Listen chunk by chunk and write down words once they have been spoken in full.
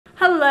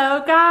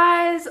Hello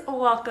guys,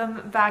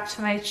 welcome back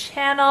to my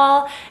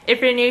channel.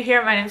 If you're new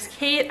here, my name is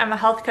Kate. I'm a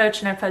health coach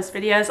and I post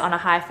videos on a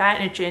high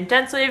fat,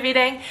 nutrient-dense way of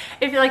eating.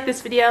 If you like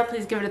this video,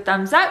 please give it a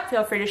thumbs up,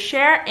 feel free to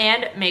share,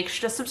 and make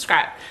sure to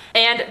subscribe.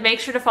 And make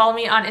sure to follow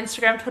me on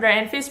Instagram, Twitter,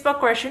 and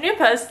Facebook where I share new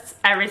posts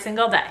every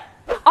single day.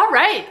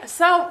 Alright,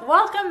 so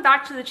welcome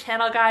back to the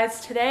channel guys.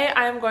 Today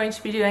I'm going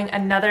to be doing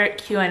another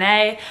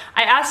Q&A.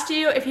 I asked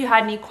you if you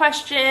had any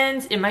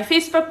questions in my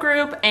Facebook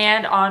group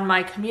and on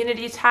my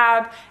community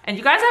tab, and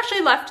you guys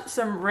actually left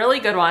some really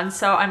good ones,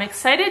 so I'm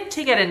excited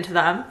to get into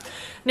them.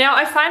 Now,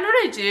 I find when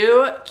I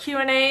do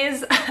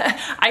Q&As,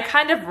 I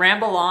kind of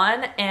ramble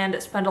on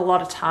and spend a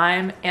lot of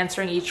time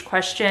answering each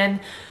question.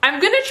 I'm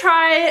gonna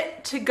try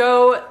to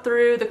go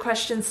through the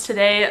questions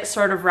today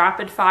sort of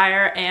rapid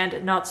fire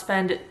and not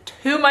spend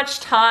too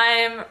much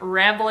time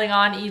rambling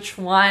on each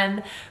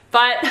one,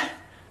 but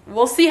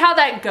we'll see how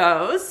that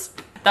goes.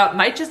 That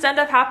might just end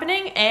up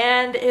happening,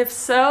 and if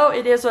so,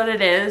 it is what it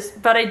is,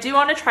 but I do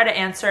want to try to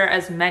answer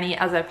as many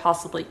as I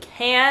possibly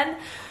can.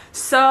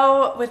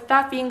 So with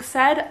that being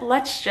said,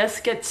 let's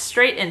just get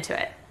straight into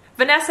it.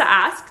 Vanessa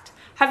asked,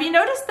 have you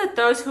noticed that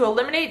those who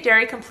eliminate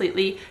dairy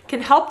completely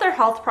can help their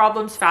health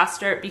problems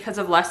faster because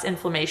of less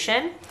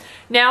inflammation?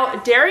 Now,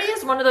 dairy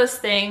is one of those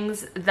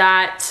things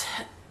that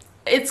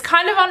it's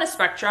kind of on a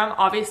spectrum.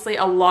 Obviously,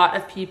 a lot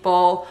of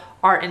people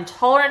are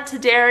intolerant to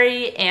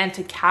dairy and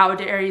to cow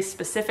dairy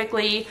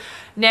specifically.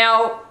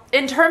 Now,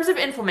 in terms of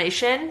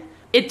inflammation,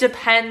 it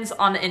depends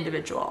on the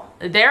individual.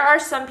 There are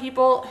some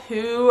people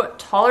who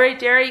tolerate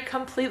dairy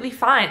completely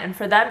fine, and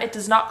for them it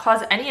does not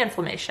cause any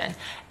inflammation.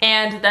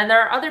 And then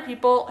there are other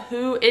people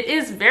who it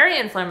is very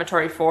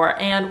inflammatory for,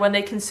 and when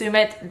they consume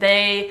it,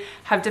 they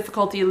have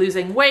difficulty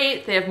losing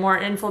weight, they have more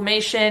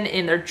inflammation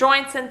in their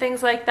joints and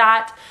things like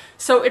that.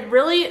 So it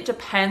really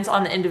depends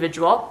on the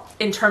individual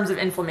in terms of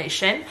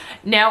inflammation.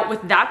 Now,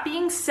 with that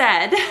being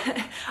said,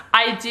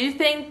 I do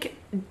think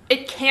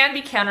it can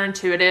be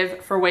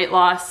counterintuitive for weight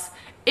loss.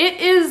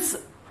 It is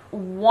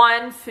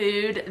one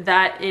food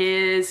that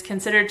is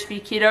considered to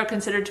be keto,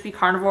 considered to be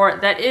carnivore,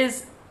 that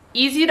is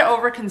easy to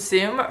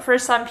overconsume for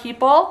some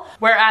people,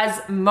 whereas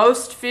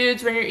most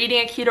foods when you're eating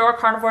a keto or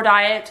carnivore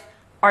diet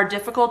are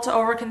difficult to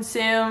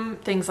overconsume.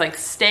 Things like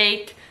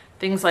steak,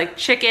 things like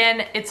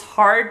chicken, it's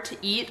hard to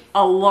eat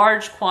a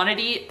large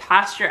quantity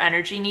past your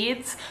energy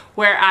needs,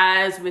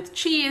 whereas with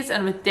cheese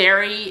and with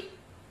dairy,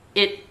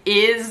 it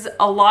is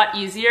a lot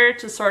easier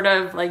to sort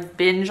of like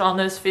binge on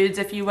those foods,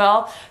 if you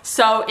will.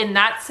 So in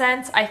that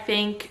sense, I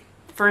think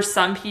for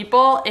some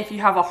people, if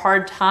you have a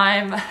hard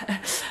time,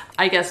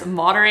 I guess,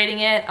 moderating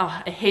it,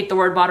 I hate the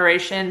word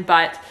moderation,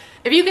 but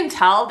if you can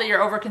tell that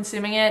you're over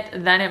consuming it,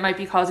 then it might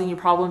be causing you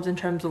problems in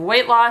terms of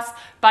weight loss.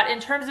 But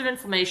in terms of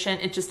inflammation,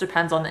 it just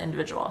depends on the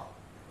individual.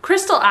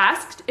 Crystal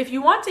asked, if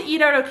you want to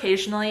eat out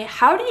occasionally,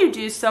 how do you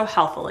do so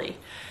healthily?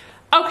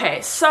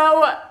 Okay,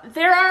 so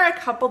there are a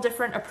couple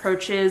different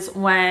approaches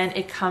when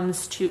it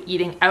comes to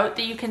eating out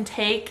that you can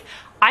take.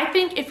 I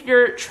think if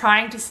you're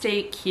trying to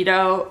stay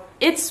keto,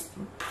 it's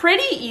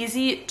pretty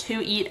easy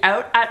to eat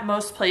out at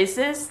most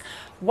places.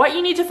 What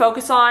you need to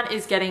focus on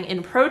is getting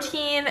in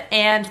protein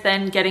and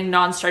then getting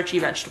non-starchy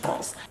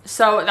vegetables.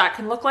 So that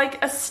can look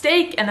like a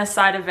steak and a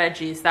side of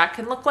veggies. That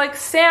can look like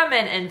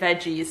salmon and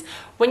veggies.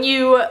 When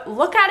you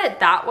look at it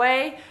that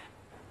way,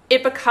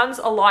 it becomes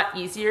a lot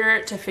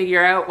easier to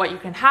figure out what you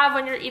can have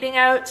when you're eating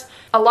out.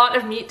 A lot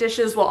of meat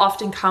dishes will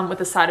often come with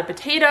a side of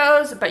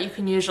potatoes, but you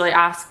can usually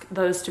ask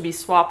those to be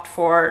swapped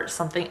for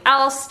something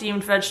else,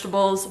 steamed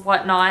vegetables,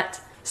 whatnot.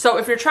 So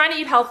if you're trying to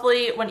eat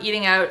healthily when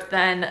eating out,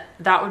 then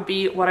that would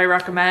be what I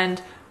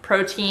recommend.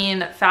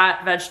 Protein,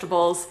 fat,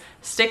 vegetables,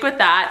 stick with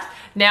that.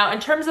 Now,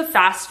 in terms of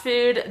fast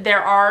food,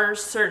 there are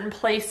certain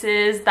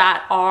places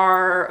that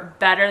are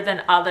better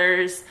than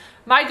others.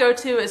 My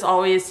go-to is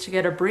always to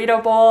get a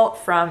burrito bowl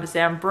from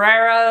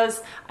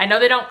Zambreros. I know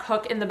they don't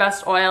cook in the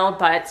best oil,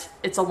 but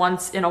it's a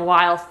once in a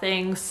while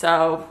thing,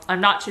 so I'm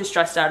not too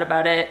stressed out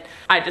about it.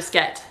 I just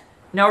get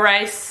no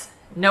rice,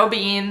 no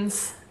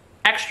beans,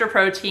 extra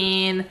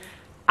protein,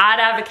 add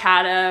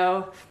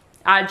avocado,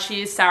 add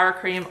cheese, sour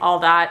cream, all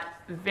that.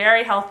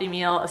 Very healthy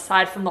meal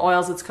aside from the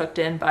oils it's cooked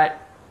in, but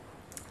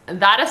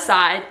that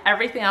aside,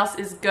 everything else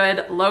is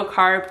good, low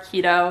carb,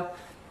 keto.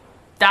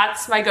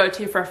 That's my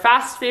go-to for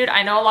fast food.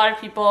 I know a lot of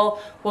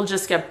people will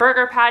just get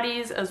burger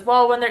patties as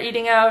well when they're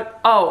eating out.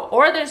 Oh,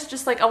 or there's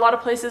just like a lot of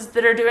places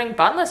that are doing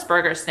bunless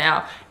burgers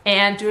now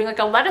and doing like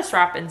a lettuce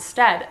wrap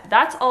instead.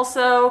 That's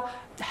also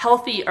a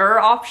healthier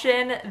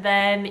option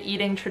than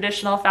eating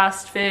traditional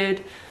fast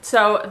food.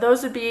 So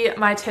those would be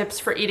my tips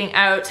for eating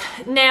out.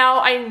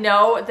 Now, I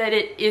know that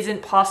it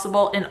isn't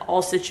possible in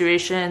all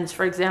situations.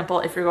 For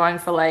example, if you're going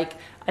for like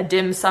a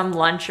dim sum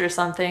lunch or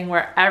something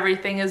where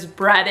everything is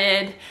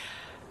breaded,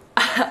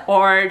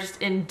 or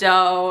just in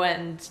dough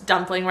and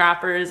dumpling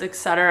wrappers,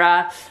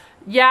 etc.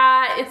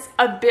 Yeah, it's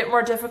a bit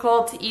more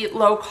difficult to eat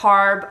low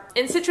carb.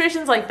 In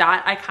situations like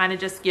that, I kind of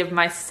just give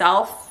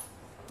myself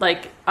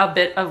like a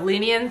bit of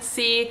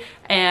leniency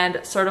and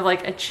sort of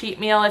like a cheat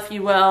meal, if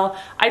you will.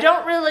 I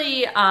don't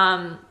really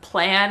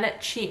plan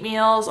cheat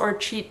meals or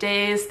cheat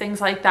days,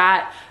 things like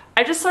that.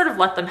 I just sort of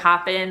let them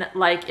happen.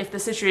 Like if the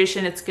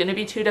situation, it's gonna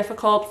be too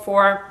difficult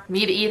for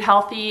me to eat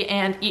healthy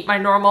and eat my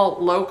normal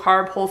low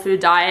carb whole food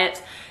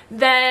diet,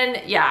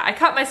 then yeah, I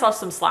cut myself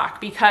some slack,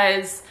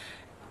 because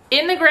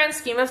in the grand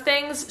scheme of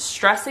things,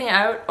 stressing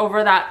out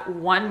over that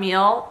one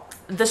meal,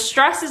 the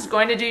stress is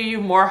going to do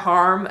you more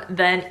harm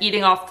than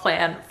eating off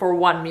plan for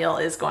one meal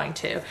is going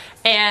to.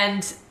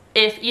 And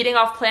if eating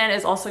off plan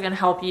is also going to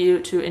help you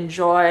to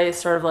enjoy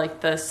sort of like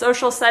the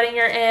social setting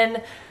you're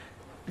in,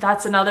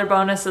 that's another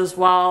bonus as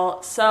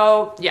well.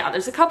 So yeah,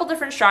 there's a couple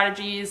different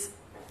strategies.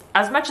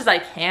 As much as I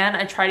can,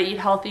 I try to eat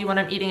healthy when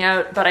I'm eating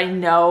out, but I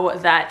know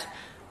that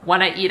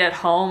when I eat at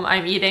home,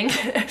 I'm eating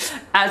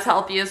as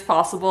healthy as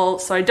possible,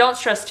 so I don't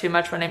stress too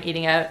much when I'm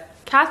eating out.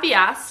 Kathy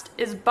asked,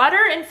 is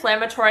butter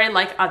inflammatory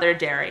like other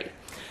dairy?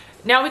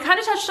 Now, we kind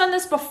of touched on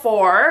this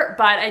before,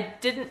 but I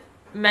didn't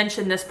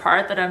mention this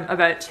part that I'm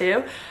about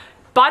to.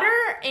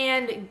 Butter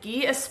and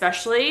ghee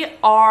especially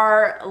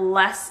are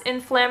less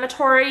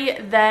inflammatory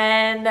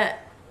than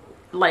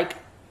like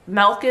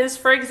milk is,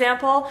 for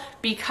example,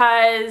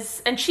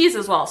 because, and cheese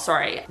as well,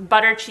 sorry,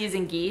 butter, cheese,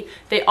 and ghee,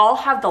 they all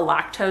have the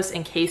lactose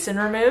and casein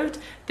removed.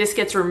 This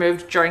gets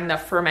removed during the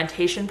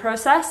fermentation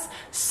process.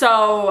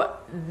 So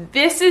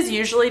this is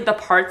usually the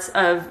parts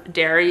of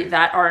dairy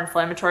that are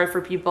inflammatory for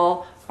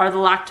people, are the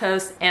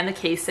lactose and the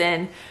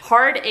casein.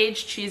 Hard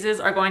aged cheeses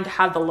are going to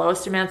have the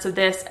lowest amounts of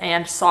this,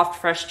 and soft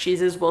fresh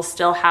cheeses will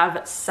still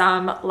have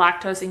some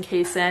lactose and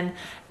casein,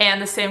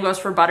 and the same goes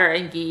for butter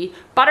and ghee.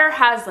 Butter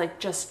has like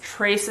just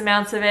trace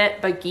amounts of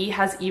it, but ghee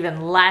has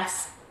even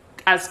less,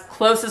 as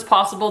close as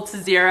possible to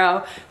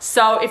zero.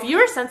 So if you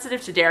are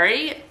sensitive to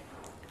dairy,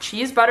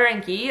 cheese, butter,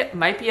 and ghee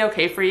might be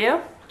okay for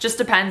you. Just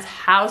depends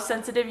how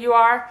sensitive you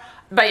are.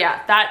 But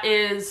yeah, that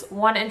is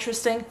one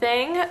interesting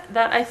thing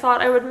that I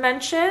thought I would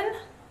mention.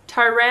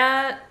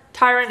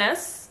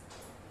 Tyrannus?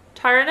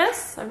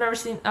 I've never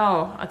seen,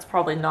 oh, that's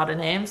probably not a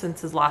name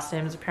since his last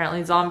name is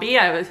apparently Zombie.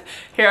 I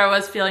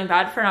was feeling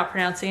bad for not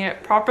pronouncing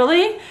it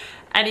properly.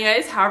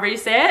 Anyways, however you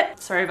say it,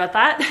 sorry about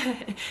that.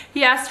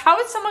 He asked, how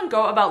would someone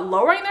go about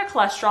lowering their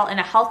cholesterol in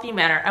a healthy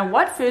manner, and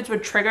what foods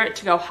would trigger it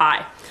to go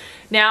high?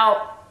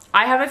 Now,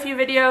 I have a few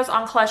videos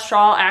on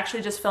cholesterol. I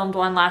actually just filmed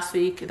one last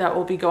week that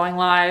will be going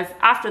live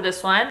after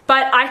this one.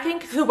 But I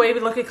think the way we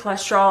look at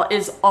cholesterol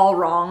is all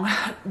wrong.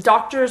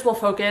 Doctors will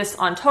focus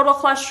on total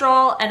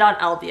cholesterol and on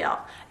LDL.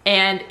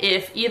 And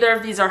if either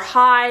of these are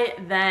high,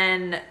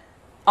 then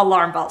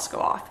alarm bells go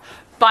off.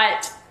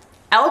 But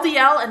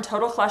LDL and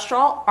total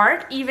cholesterol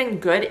aren't even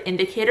good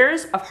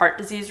indicators of heart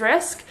disease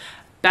risk.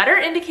 Better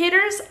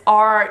indicators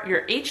are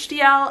your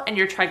HDL and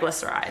your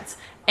triglycerides.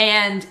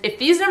 And if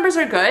these numbers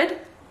are good,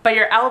 but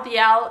your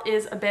LDL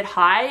is a bit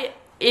high,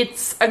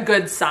 it's a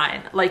good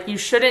sign. Like, you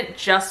shouldn't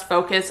just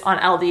focus on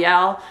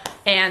LDL,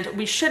 and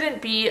we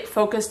shouldn't be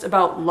focused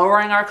about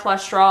lowering our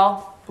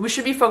cholesterol. We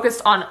should be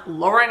focused on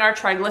lowering our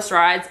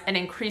triglycerides and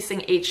increasing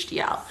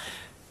HDL.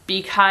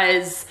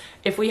 Because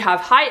if we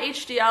have high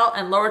HDL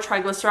and lower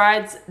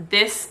triglycerides,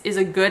 this is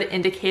a good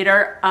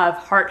indicator of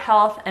heart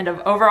health and of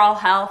overall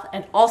health,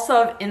 and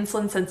also of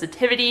insulin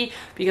sensitivity,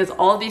 because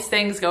all of these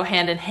things go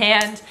hand in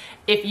hand.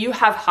 If you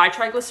have high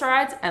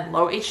triglycerides and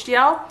low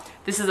HDL,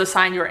 this is a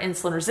sign you're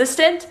insulin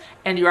resistant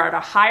and you are at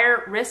a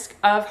higher risk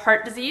of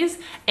heart disease.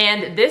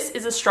 And this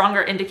is a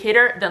stronger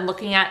indicator than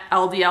looking at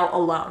LDL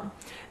alone.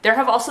 There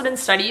have also been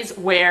studies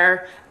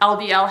where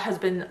LDL has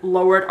been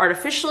lowered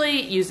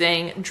artificially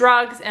using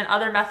drugs and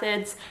other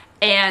methods.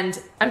 And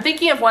I'm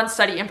thinking of one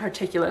study in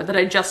particular that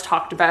I just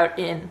talked about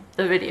in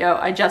the video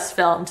I just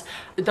filmed.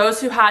 Those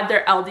who had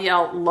their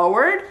LDL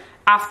lowered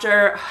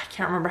after, I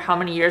can't remember how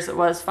many years it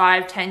was,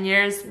 5, 10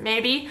 years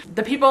maybe.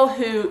 The people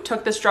who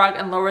took this drug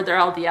and lowered their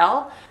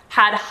LDL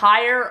had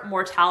higher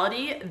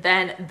mortality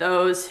than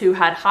those who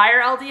had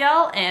higher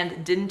LDL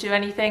and didn't do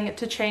anything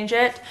to change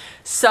it.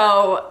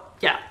 So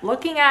yeah,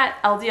 looking at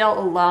LDL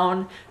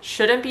alone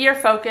shouldn't be your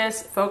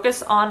focus.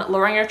 Focus on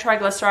lowering your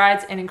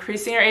triglycerides and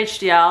increasing your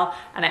HDL.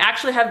 And I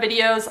actually have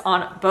videos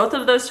on both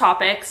of those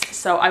topics,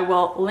 so I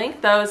will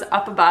link those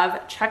up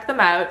above. Check them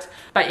out.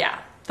 But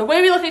yeah, the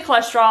way we look at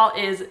cholesterol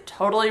is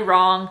totally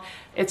wrong.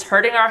 It's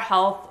hurting our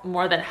health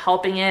more than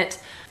helping it,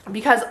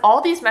 because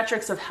all these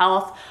metrics of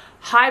health,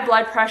 high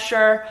blood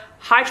pressure,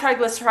 high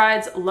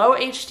triglycerides, low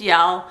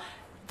HDL,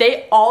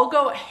 they all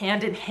go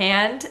hand in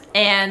hand,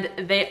 and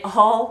they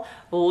all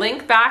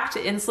link back to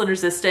insulin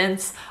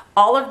resistance.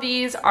 All of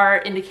these are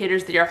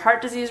indicators that your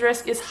heart disease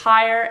risk is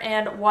higher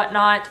and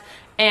whatnot.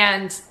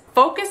 And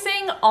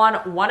focusing on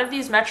one of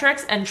these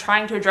metrics and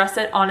trying to address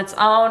it on its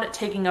own,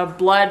 taking a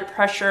blood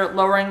pressure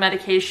lowering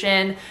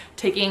medication,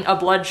 taking a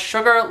blood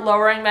sugar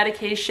lowering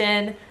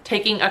medication,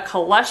 taking a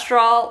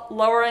cholesterol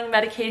lowering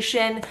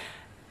medication,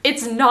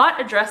 it's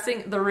not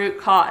addressing the root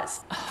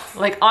cause.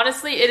 Like,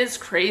 honestly, it is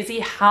crazy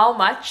how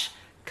much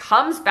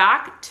comes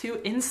back to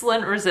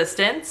insulin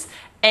resistance.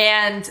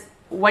 And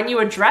when you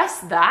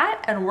address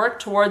that and work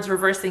towards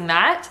reversing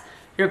that,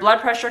 your blood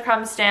pressure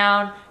comes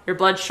down, your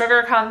blood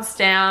sugar comes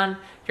down,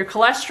 your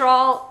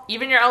cholesterol,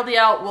 even your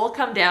LDL will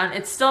come down.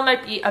 It still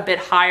might be a bit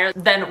higher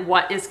than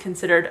what is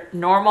considered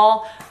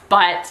normal,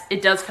 but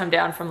it does come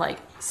down from like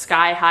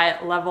sky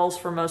high levels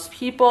for most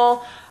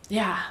people.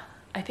 Yeah,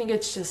 I think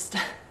it's just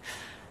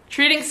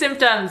treating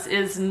symptoms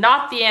is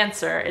not the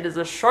answer. It is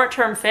a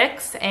short-term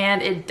fix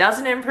and it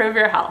doesn't improve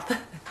your health.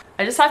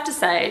 I just have to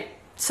say,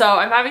 so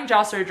I'm having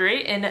jaw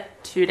surgery in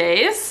 2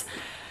 days,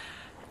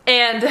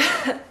 and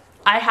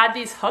I had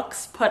these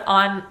hooks put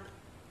on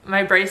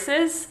my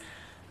braces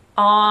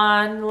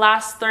on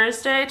last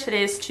Thursday.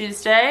 Today's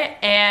Tuesday,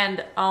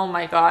 and oh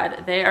my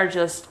god, they are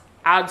just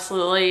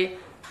absolutely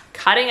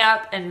cutting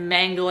up and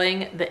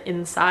mangling the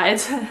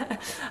insides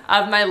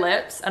of my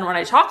lips. And when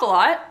I talk a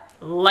lot,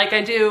 like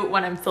I do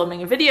when I'm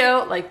filming a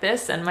video like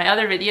this and my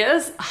other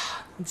videos,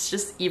 it's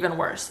just even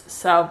worse.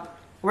 So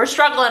we're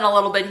struggling a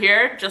little bit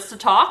here just to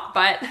talk,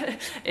 but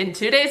in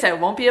 2 days I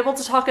won't be able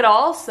to talk at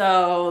all.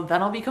 So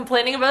then I'll be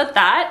complaining about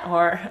that,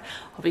 or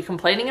I'll be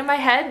complaining in my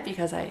head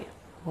because I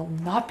will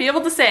not be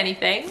able to say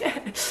anything.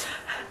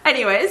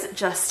 Anyways,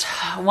 just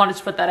wanted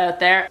to put that out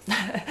there.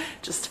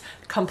 Just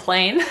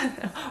complain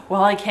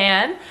while I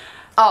can.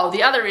 Oh,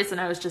 the other reason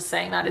I was just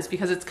saying that is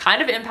because it's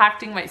kind of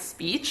impacting my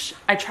speech.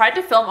 I tried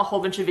to film a whole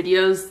bunch of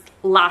videos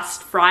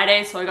last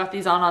Friday, so I got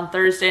these on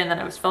Thursday, and then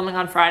I was filming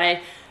on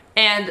Friday,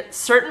 and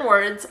certain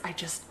words I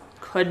just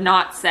could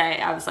not say.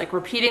 I was like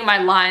repeating my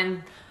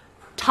line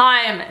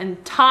time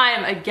and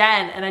time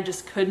again, and I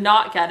just could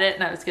not get it,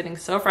 and I was getting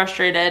so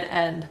frustrated.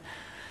 And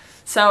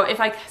so if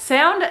I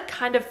sound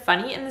kind of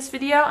funny in this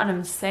video and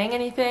I'm saying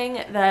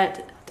anything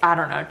that, I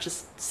don't know,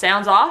 just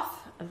sounds off,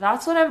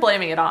 that's what I'm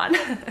blaming it on.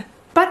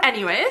 But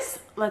anyways,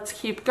 let's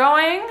keep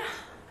going.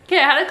 Okay,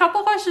 I had a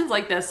couple questions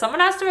like this.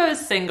 Someone asked if I was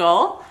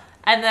single,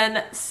 and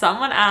then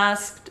someone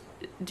asked,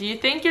 do you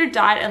think your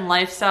diet and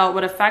lifestyle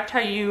would affect how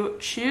you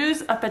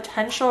choose a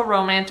potential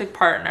romantic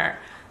partner?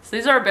 So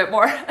these are a bit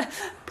more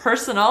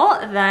personal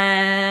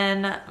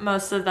than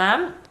most of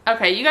them.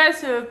 Okay, you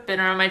guys who have been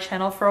around my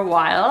channel for a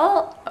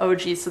while,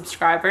 OG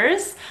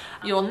subscribers,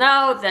 you'll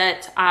know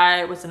that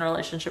I was in a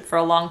relationship for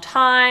a long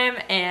time,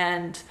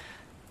 and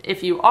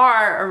if you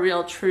are a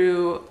real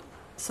true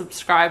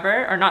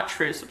subscriber, or not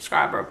true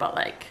subscriber, but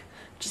like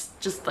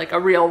just like a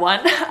real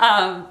one,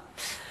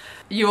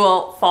 you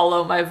will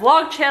follow my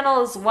vlog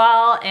channel as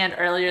well. And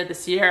earlier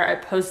this year I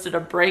posted a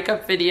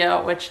breakup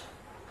video, which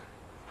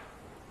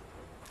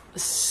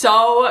is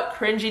so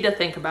cringy to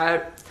think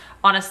about,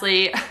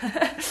 honestly.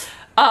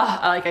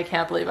 Like, I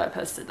can't believe I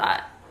posted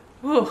that.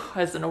 Whew, I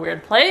was in a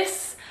weird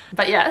place.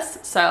 But yes,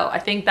 so I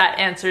think that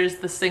answers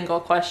the single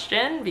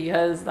question,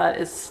 because that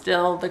is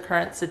still the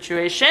current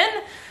situation.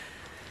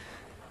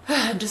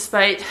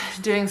 Despite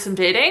doing some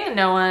dating,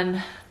 no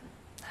one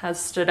has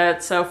stood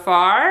out so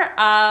far.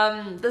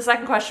 The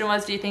second question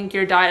was, do you think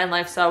your diet and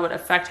lifestyle would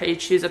affect how you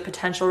choose a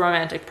potential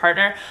romantic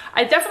partner?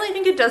 I definitely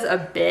think it does a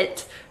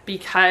bit,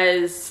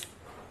 because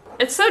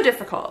it's so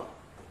difficult.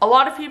 A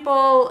lot of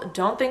people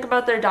don't think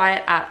about their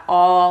diet at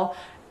all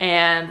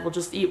and will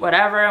just eat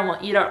whatever and will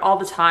eat out all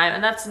the time,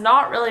 and that's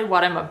not really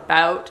what I'm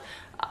about.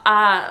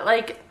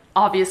 Like,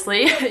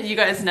 obviously, you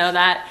guys know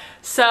that.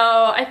 So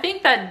I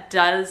think that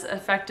does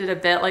affect it a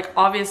bit. Like,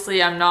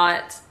 obviously I'm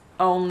not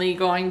only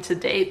going to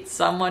date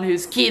someone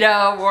who's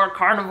keto or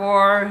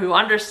carnivore, who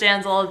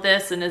understands all of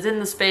this and is in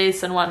the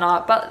space and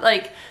whatnot, but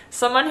like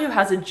someone who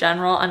has a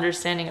general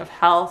understanding of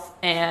health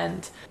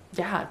and,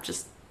 yeah,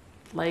 just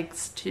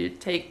likes to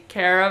take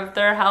care of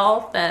their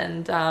health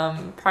and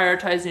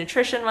prioritize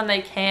nutrition when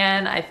they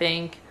can. I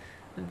think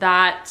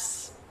that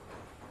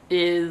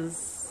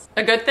is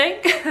a good thing.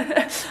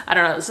 I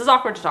don't know, this is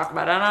awkward to talk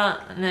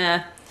about.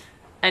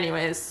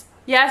 Anyways,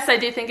 yes, I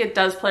do think it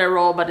does play a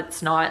role, but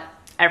it's not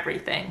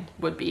everything,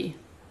 would be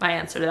my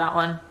answer to that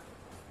one.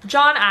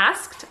 John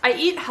asked, I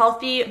eat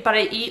healthy, but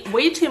I eat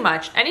way too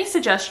much. Any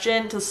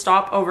suggestion to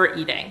stop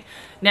overeating?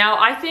 Now,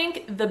 I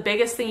think the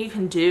biggest thing you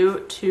can do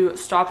to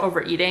stop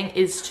overeating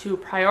is to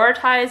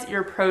prioritize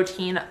your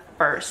protein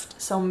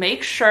first. So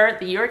make sure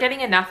that you're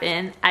getting enough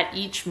in at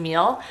each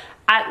meal,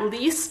 at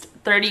least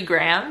 30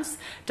 grams,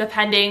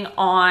 depending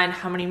on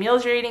how many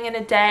meals you're eating in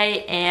a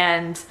day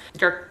and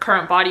your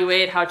current body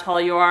weight, how tall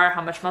you are,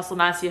 how much muscle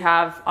mass you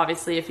have.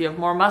 Obviously, if you have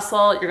more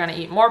muscle, you're gonna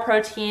eat more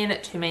protein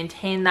to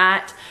maintain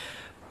that.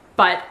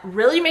 But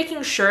really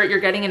making sure you're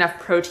getting enough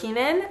protein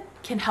in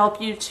can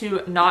help you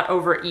to not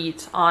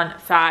overeat on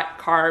fat,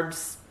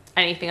 carbs,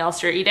 anything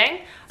else you're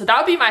eating. So that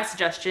would be my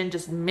suggestion.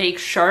 Just make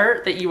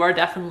sure that you are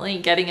definitely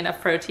getting enough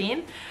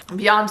protein.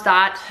 Beyond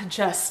that,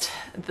 just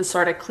the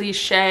sort of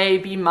cliche,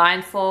 be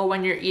mindful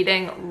when you're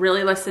eating,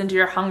 really listen to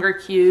your hunger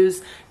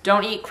cues.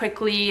 Don't eat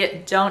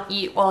quickly, don't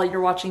eat while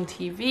you're watching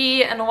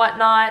TV and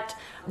whatnot.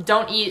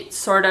 Don't eat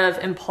sort of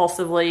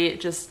impulsively,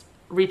 just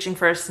reaching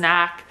for a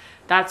snack,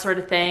 that sort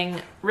of thing.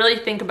 Really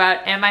think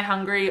about, am I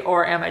hungry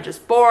or am I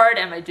just bored?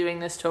 Am I doing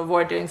this to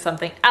avoid doing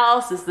something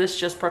else? Is this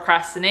just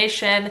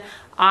procrastination?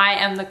 I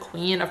am the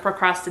queen of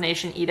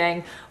procrastination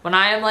eating. When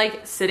I am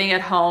like sitting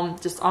at home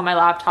just on my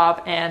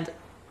laptop and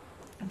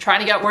I'm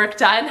trying to get work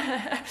done,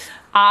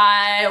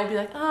 I will be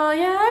like, oh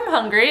yeah, I'm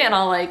hungry. And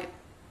I'll like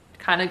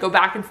kind of go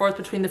back and forth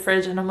between the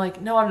fridge and I'm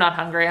like, no, I'm not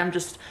hungry. I'm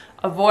just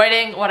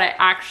avoiding what I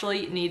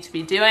actually need to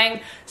be doing.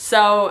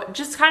 So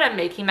just kind of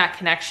making that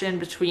connection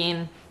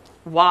between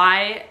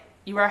why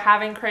you are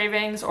having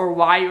cravings or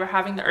why you are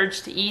having the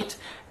urge to eat,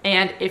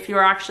 and if you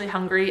are actually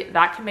hungry,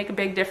 that can make a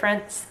big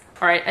difference.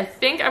 All right, I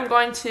think I'm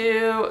going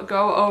to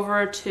go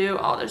over to,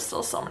 oh, there's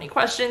still so many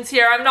questions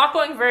here. I'm not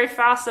going very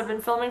fast. I've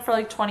been filming for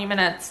like 20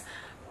 minutes.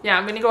 Yeah,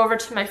 I'm gonna go over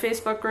to my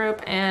Facebook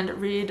group and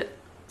read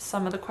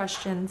some of the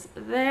questions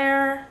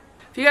there.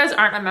 If you guys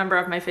aren't a member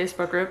of my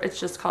Facebook group, it's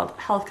just called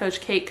Health Coach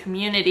Kait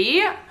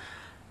Community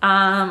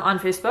on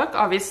Facebook,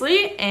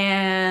 obviously,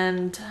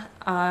 and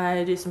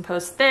I do some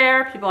posts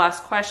there. People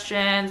ask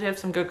questions. We have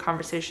some good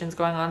conversations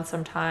going on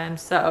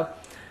sometimes, so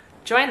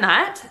join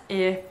that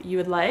if you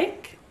would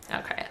like.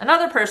 Okay,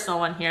 another personal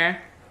one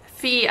here.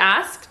 Fee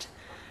asked,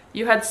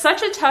 you had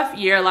such a tough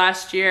year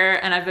last year,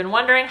 and I've been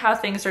wondering how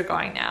things are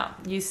going now.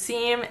 You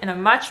seem in a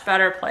much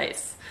better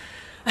place.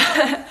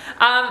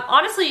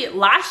 Honestly,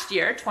 last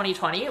year,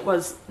 2020,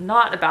 was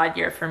not a bad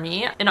year for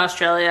me. In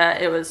Australia,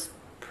 it was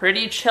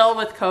pretty chill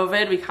with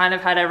COVID. We kind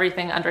of had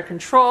everything under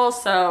control.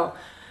 So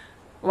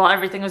while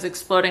everything was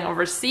exploding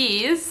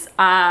overseas,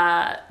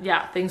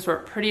 yeah, things were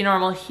pretty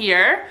normal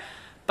here.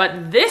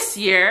 But this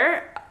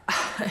year,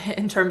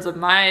 in terms of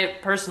my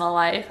personal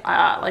life,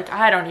 like,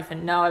 I don't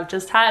even know. I've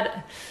just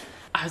had,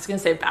 I was gonna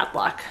say bad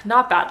luck,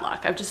 not bad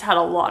luck. I've just had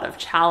a lot of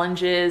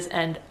challenges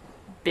and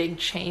big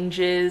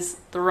changes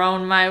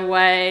thrown my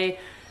way.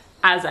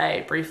 As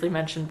I briefly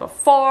mentioned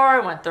before, I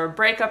went through a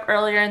breakup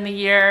earlier in the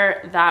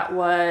year. That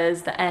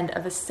was the end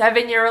of a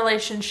 7-year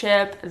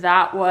relationship.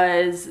 That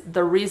was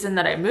the reason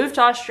that I moved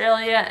to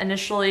Australia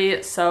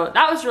initially. So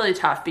that was really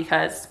tough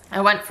because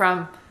I went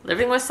from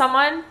living with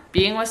someone,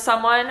 being with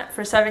someone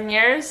for 7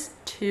 years,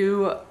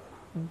 to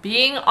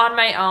being on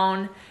my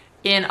own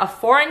in a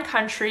foreign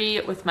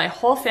country with my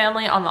whole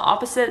family on the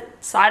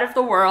opposite side of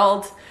the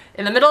world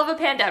in the middle of a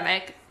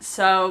pandemic.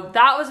 So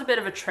that was a bit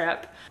of a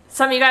trip.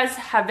 Some of you guys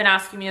have been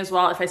asking me as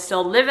well if I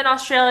still live in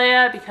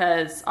Australia,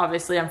 because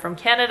obviously I'm from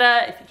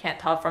Canada, if you can't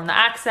tell from the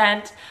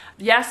accent.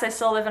 Yes, I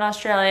still live in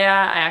Australia.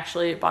 I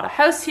actually bought a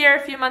house here a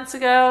few months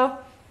ago.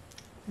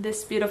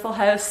 This beautiful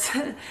house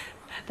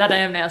that I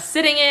am now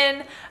sitting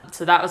in.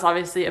 So that was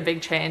obviously a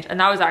big change. And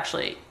that was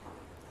actually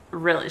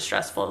really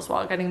stressful as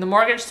well, getting the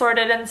mortgage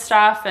sorted and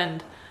stuff,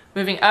 and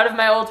moving out of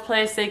my old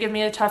place. They give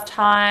me a tough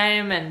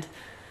time, and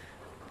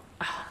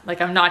like,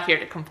 I'm not here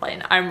to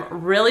complain.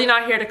 I'm really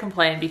not here to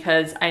complain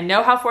because I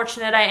know how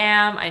fortunate I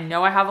am. I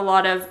know I have a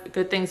lot of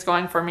good things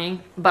going for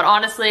me. But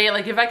honestly,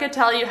 like, if I could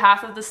tell you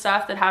half of the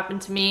stuff that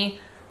happened to me,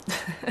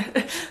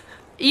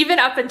 even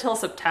up until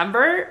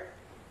September,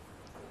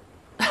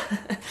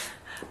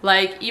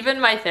 like,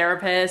 even my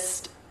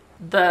therapist,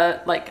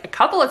 like, a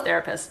couple of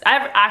therapists,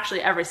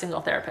 actually every single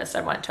therapist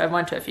I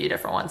went to a few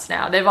different ones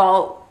now. They've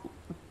all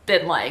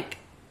been like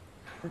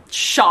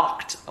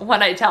shocked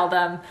when I tell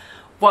them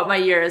what my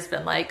year has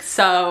been like.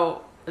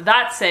 So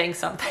that's saying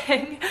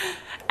something.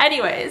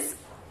 Anyways,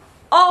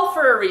 all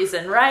for a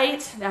reason,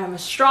 right? I'm a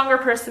stronger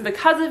person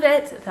because of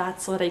it.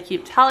 That's what I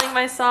keep telling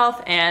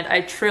myself, and I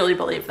truly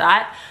believe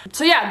that.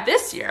 So yeah,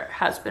 this year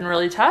has been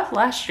really tough.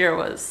 Last year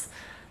was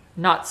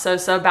not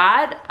so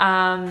bad,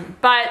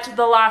 but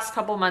the last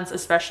couple months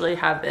especially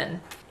have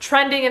been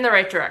trending in the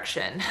right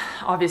direction.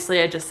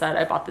 Obviously, I just said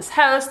I bought this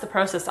house. The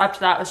process up to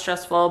that was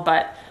stressful,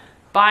 but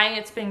buying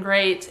it's been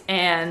great,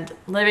 and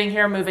living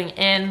here, moving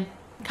in,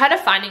 kind of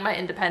finding my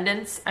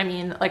independence. I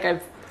mean, like,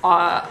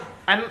 I'm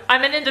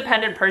an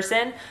independent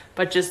person,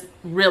 but just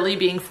really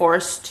being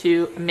forced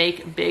to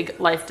make big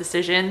life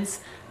decisions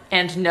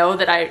and know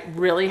that I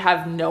really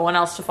have no one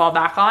else to fall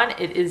back on.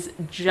 It is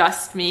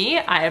just me.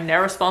 I am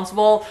now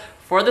responsible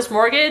for this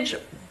mortgage,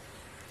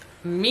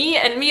 me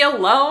and me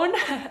alone.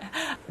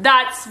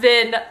 That's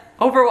been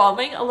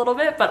overwhelming a little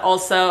bit, but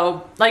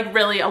also like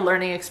really a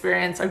learning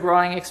experience, a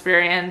growing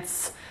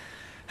experience.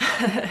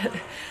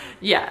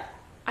 Yeah.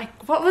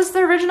 What was the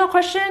original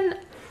question?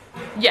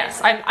 Yes,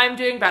 I'm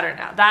doing better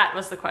now. That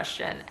was the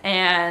question.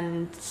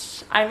 And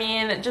I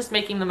mean, just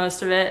making the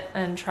most of it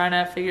and trying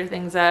to figure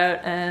things out,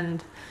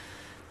 and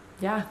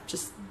yeah,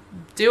 just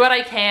do what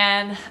I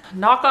can.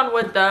 Knock on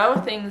wood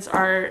though, things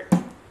are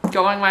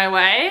going my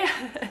way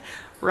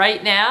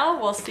right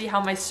now. We'll see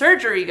how my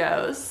surgery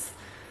goes.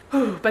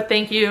 But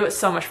thank you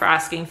so much for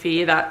asking,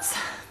 Fee. That's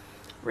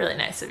really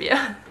nice of you.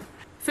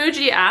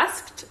 Fuji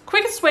asked,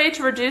 quickest way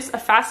to reduce a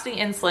fasting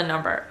insulin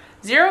number: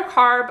 0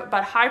 carb,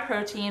 but high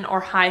protein or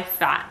high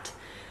fat.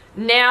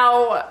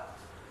 Now,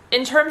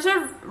 in terms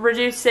of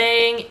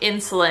reducing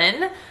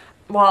insulin,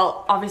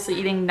 well, obviously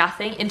eating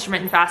nothing,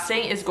 intermittent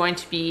fasting is going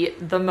to be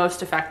the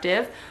most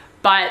effective.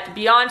 But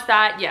beyond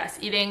that, yes,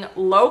 eating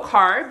low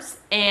carbs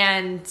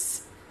and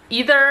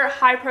either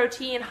high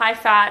protein, high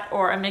fat,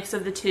 or a mix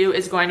of the two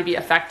is going to be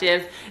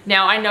effective.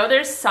 Now, I know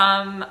there's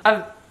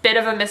a bit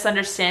of a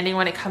misunderstanding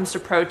when it comes to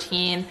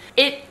protein.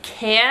 It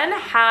can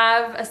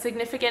have a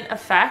significant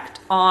effect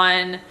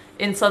on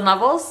insulin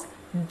levels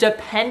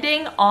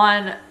depending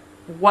on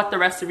what the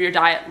rest of your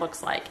diet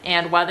looks like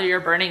and whether you're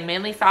burning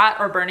mainly fat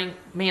or burning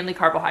mainly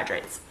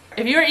carbohydrates.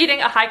 If you're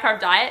eating a high carb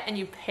diet and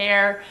you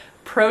pair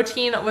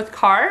protein with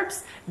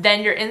carbs,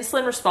 then your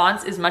insulin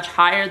response is much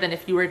higher than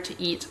if you were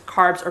to eat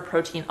carbs or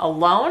protein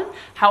alone.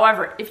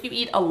 However, if you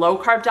eat a low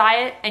carb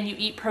diet and you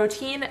eat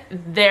protein,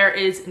 there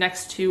is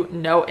next to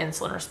no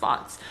insulin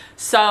response.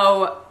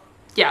 So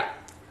yeah,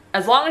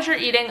 as long as you're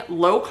eating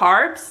low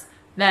carbs,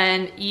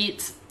 then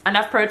eat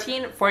enough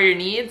protein for your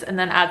needs and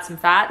then add some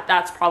fat.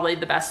 That's probably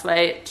the best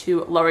way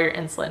to lower your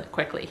insulin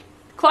quickly.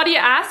 Claudia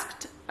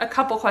asked a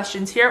couple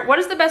questions here. What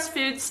is the best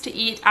foods to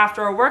eat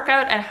after a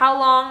workout and how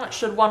long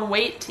should one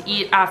wait to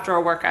eat after a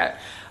workout?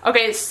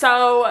 Okay,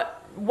 so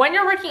when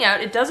you're working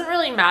out, it doesn't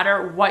really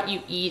matter what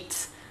you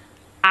eat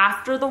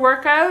after the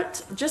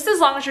workout, just as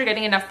long as you're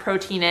getting enough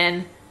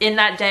protein in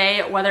that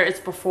day, whether it's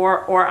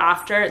before or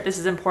after. This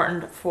is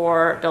important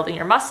for building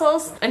your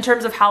muscles. In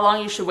terms of how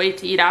long you should wait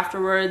to eat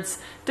afterwards,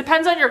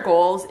 depends on your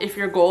goals. If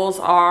your goals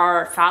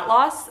are fat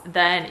loss,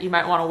 then you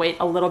might want to wait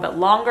a little bit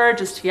longer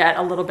just to get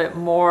a little bit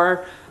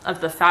more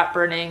of the fat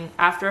burning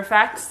after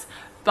effects.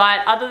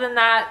 But other than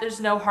that, there's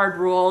no hard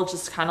rule,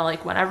 just kind of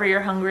like whenever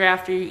you're hungry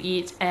after you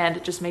eat,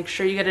 and just make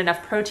sure you get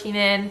enough protein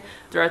in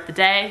throughout the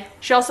day.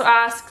 She also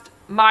asked,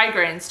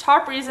 migraines,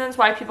 top reasons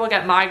why people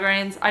get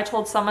migraines. I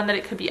told someone that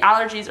it could be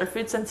allergies or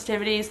food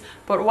sensitivities,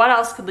 but what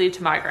else could lead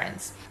to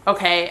migraines?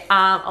 Okay,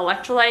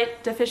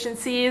 electrolyte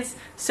deficiencies,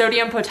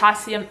 sodium,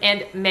 potassium,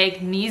 and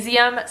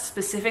magnesium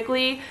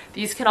specifically.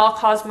 These can all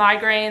cause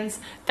migraines.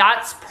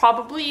 That's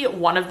probably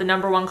one of the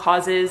 #1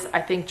 causes.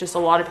 I think just a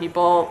lot of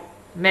people,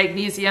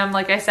 magnesium,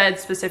 like I said,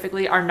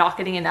 specifically, are not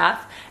getting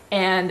enough,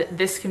 and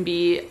this can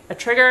be a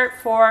trigger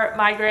for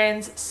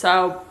migraines.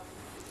 So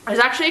there's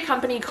actually a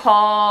company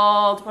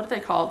called, what are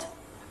they called?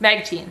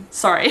 𝗏𝗏𝗏,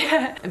 sorry.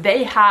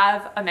 They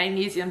have a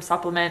magnesium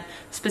supplement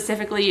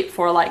specifically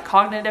for like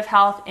cognitive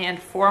health and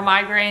for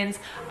migraines.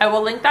 I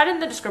will link that in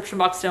the description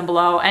box down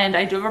below, and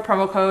I do have a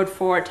promo code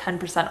for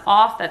 10%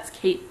 off. That's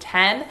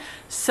Kait10.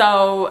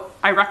 So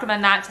I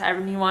recommend that to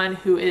everyone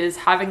who is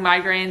having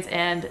migraines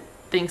and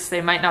thinks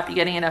they might not be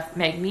getting enough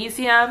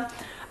magnesium.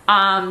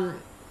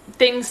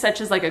 Things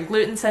such as like a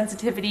gluten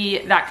sensitivity,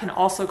 that can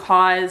also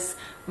cause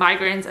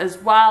migraines as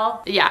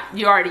well. Yeah,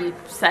 you already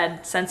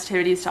said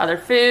sensitivities to other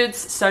foods.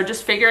 So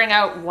just figuring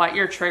out what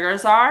your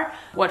triggers are,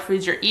 what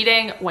foods you're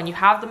eating when you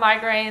have the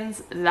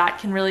migraines, that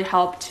can really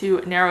help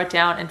to narrow it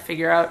down and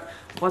figure out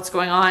what's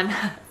going on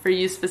for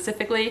you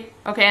specifically.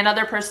 Okay,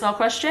 another personal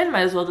question.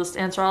 Might as well just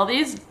answer all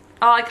these.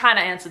 Oh, I kind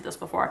of answered this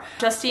before.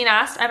 Justine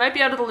asked, I might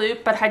be out of the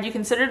loop, but had you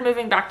considered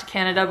moving back to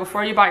Canada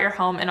before you bought your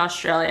home in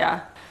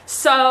Australia?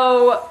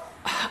 So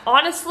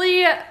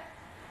honestly,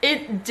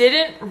 it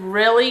didn't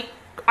really,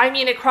 I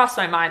mean, it crossed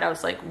my mind. I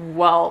was like,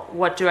 well,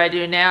 what do I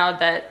do now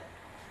that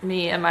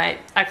me and my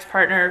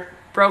ex-partner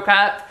broke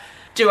up?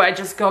 Do I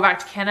just go back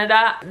to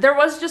Canada? There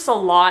was just a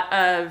lot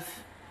of,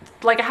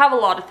 like, I have a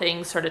lot of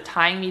things sort of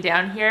tying me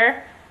down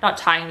here. Not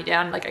tying me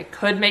down, like I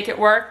could make it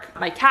work.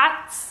 My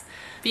cats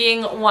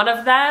being one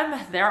of them,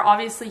 they're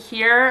obviously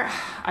here.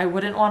 I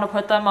wouldn't want to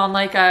put them on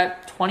like a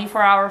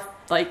 24-hour,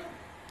 like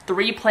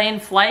 3-plane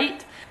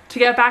flight to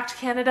get back to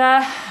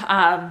Canada.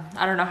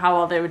 I don't know how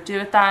well they would do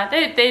with that.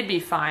 They'd be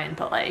fine,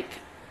 but like,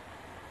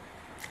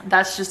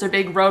 that's just a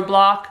big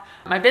roadblock.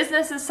 My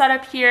business is set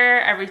up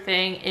here.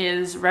 Everything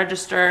is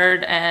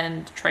registered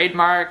and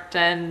trademarked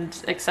and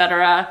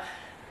etc.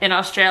 in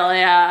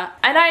Australia.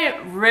 And I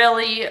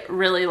really,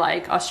 really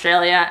like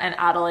Australia and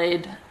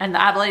Adelaide and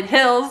the Adelaide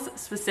Hills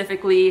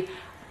specifically.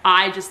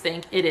 I just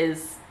think it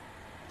is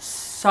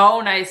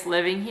so nice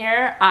living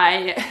here.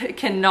 I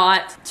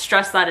cannot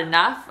stress that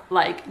enough.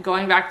 Like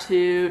going back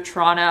to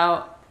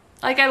Toronto,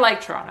 like I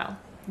like Toronto,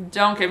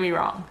 don't get me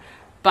wrong.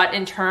 But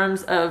in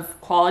terms of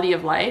quality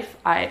of life,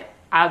 I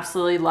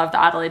absolutely love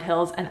the Adelaide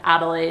Hills and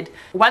Adelaide.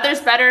 Weather's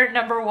better,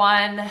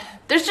 #1.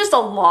 There's just a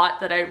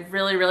lot that I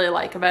really, really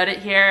like about it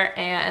here.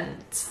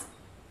 And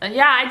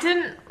yeah, I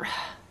didn't,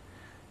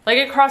 like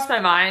it crossed my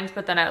mind,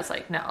 but then I was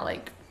like, no,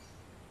 like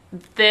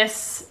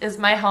this is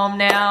my home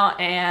now.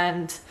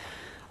 And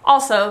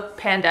also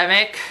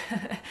pandemic.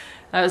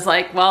 I was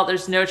like, well,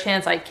 there's no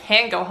chance I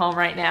can go home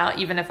right now,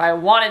 even if I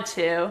wanted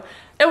to.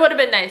 It would have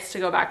been nice to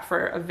go back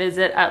for a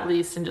visit at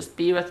least and just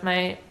be with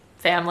my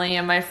family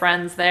and my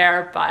friends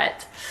there,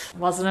 but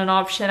wasn't an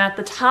option at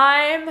the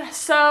time.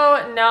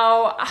 So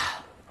no,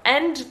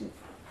 end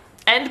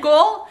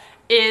goal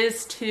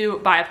is to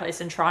buy a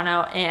place in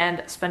Toronto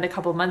and spend a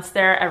couple months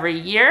there every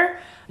year.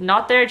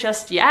 Not there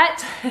just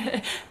yet.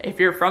 If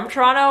you're from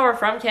Toronto or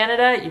from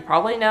Canada, you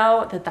probably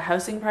know that the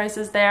housing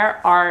prices there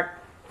are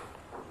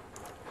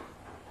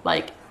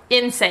like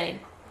insane.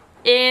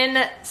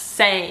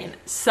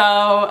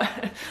 So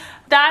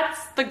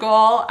that's the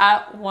goal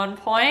at one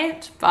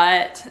point,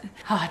 but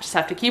I just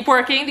have to keep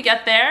working to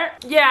get there.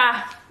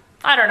 Yeah,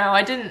 I don't know.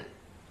 I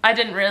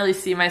didn't really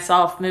see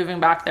myself moving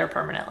back there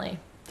permanently.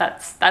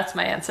 That's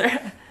my answer.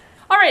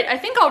 All right, I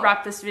think I'll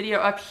wrap this video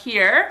up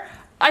here.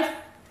 I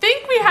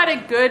think we had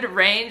a good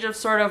range of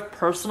sort of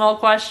personal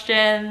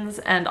questions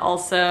and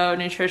also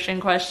nutrition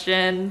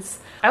questions.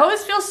 I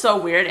always feel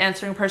so weird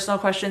answering personal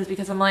questions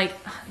because I'm like,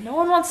 no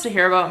one wants to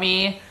hear about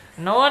me.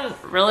 No one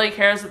really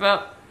cares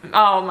about,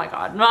 oh my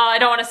God. Well, I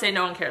don't want to say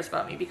no one cares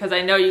about me because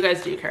I know you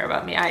guys do care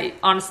about me.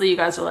 Honestly, you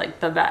guys are like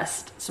the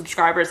best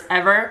subscribers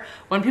ever.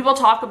 When people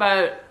talk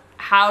about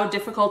how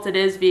difficult it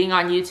is being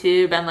on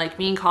YouTube and like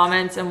mean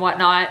comments and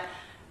whatnot,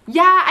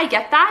 yeah, I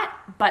get that,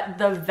 but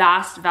the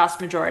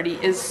vast majority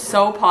is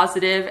so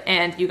positive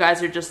and you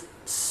guys are just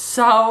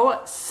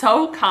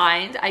so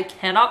kind. I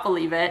cannot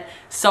believe it.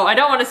 So I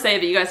don't want to say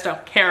that you guys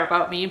don't care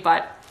about me,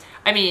 but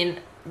I mean,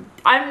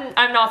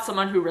 I'm not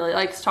someone who really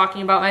likes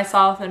talking about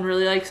myself and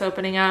really likes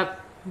opening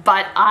up,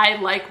 but I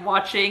like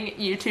watching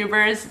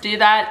YouTubers do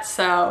that,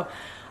 so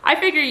I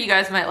figure you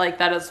guys might like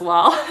that as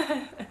well.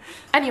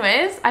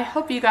 Anyways, I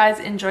hope you guys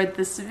enjoyed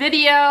this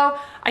video.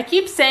 I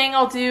keep saying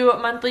I'll do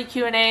monthly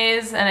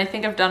Q&As, and I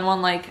think I've done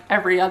one like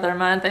every other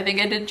month. I think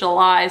I did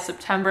July,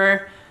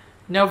 September,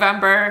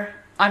 November.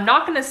 I'm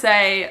not gonna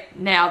say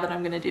now that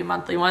I'm gonna do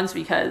monthly ones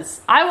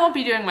because I won't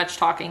be doing much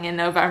talking in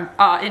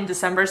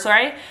December,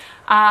 sorry.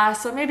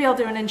 So maybe I'll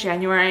do it in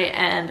January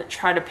and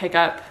try to pick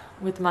up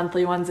with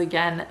monthly ones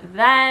again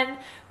then.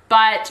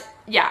 But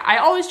yeah, I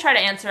always try to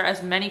answer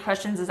as many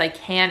questions as I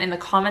can in the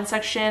comment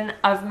section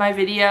of my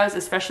videos,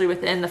 especially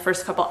within the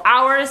first couple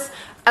hours,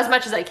 as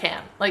much as I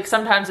can. Like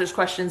sometimes there's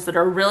questions that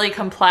are really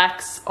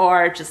complex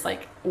or just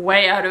like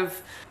way out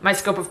of my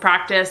scope of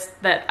practice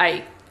that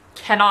I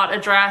cannot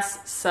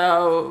address,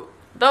 so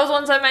those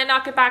ones I might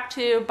not get back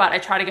to, but I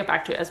try to get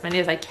back to as many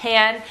as I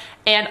can.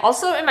 And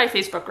also in my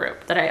Facebook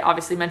group that I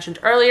obviously mentioned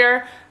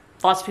earlier,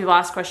 lots of people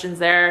ask questions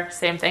there.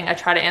 Same thing, I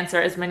try to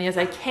answer as many as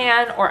I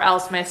can, or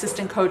else my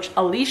assistant coach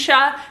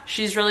Alicia,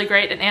 she's really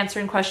great at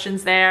answering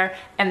questions there.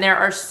 And there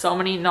are so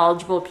many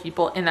knowledgeable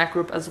people in that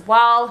group as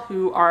well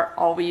who are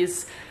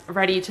always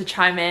ready to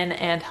chime in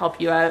and help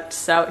you out.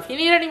 So if you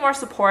need any more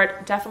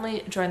support,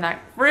 definitely join that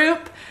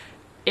group.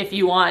 If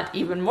you want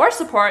even more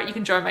support, you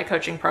can join my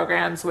coaching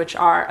programs, which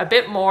are a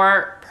bit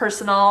more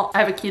personal. I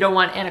have a keto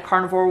one and a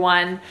carnivore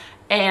one,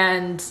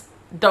 and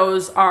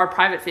those are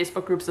private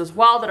Facebook groups as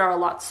well that are a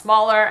lot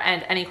smaller,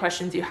 and any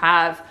questions you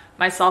have,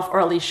 myself or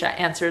Alicia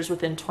answers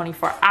within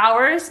 24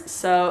 hours.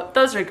 So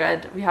those are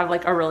good. We have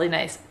like a really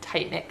nice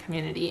tight-knit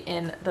community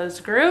in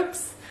those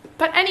groups.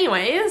 But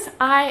anyways,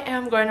 I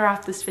am going to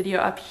wrap this video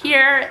up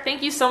here.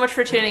 Thank you so much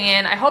for tuning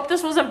in. I hope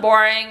this wasn't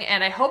boring,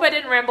 and I hope I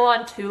didn't ramble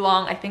on too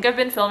long. I think I've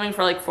been filming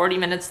for like 40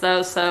 minutes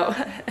though, so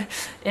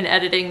in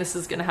editing this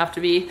is gonna have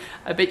to be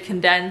a bit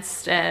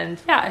condensed, and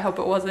yeah, I hope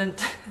it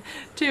wasn't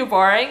too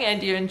boring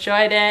and you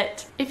enjoyed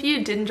it. If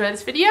you did enjoy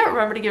this video,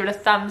 remember to give it a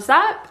thumbs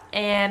up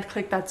and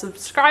click that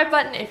subscribe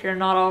button if you're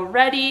not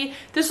already.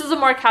 This was a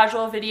more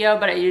casual video,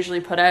 but I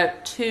usually put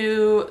out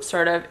 2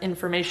 sort of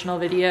informational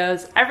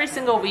videos every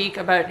single week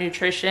about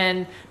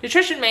nutrition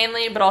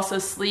mainly, but also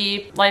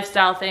sleep,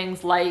 lifestyle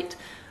things, light,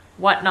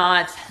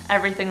 whatnot,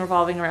 everything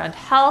revolving around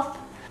health.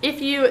 If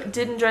you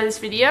did enjoy this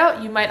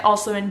video, you might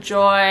also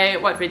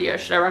enjoy, what video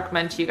should I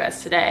recommend to you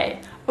guys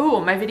today? Ooh,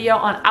 my video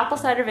on apple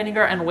cider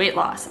vinegar and weight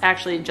loss. I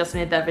actually just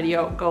made that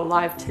video go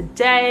live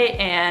today,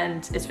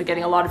 and it's been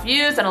getting a lot of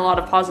views and a lot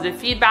of positive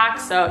feedback,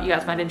 so you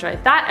guys might enjoy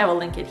that. I will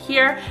link it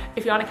here.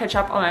 If you want to catch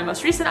up on my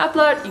most recent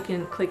upload, you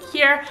can click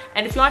here.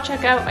 And if you want to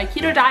check out my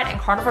keto diet and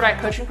carnivore diet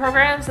coaching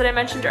programs that I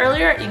mentioned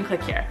earlier, you can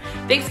click here.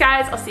 Thanks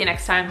guys, I'll see you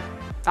next time.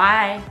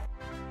 Bye.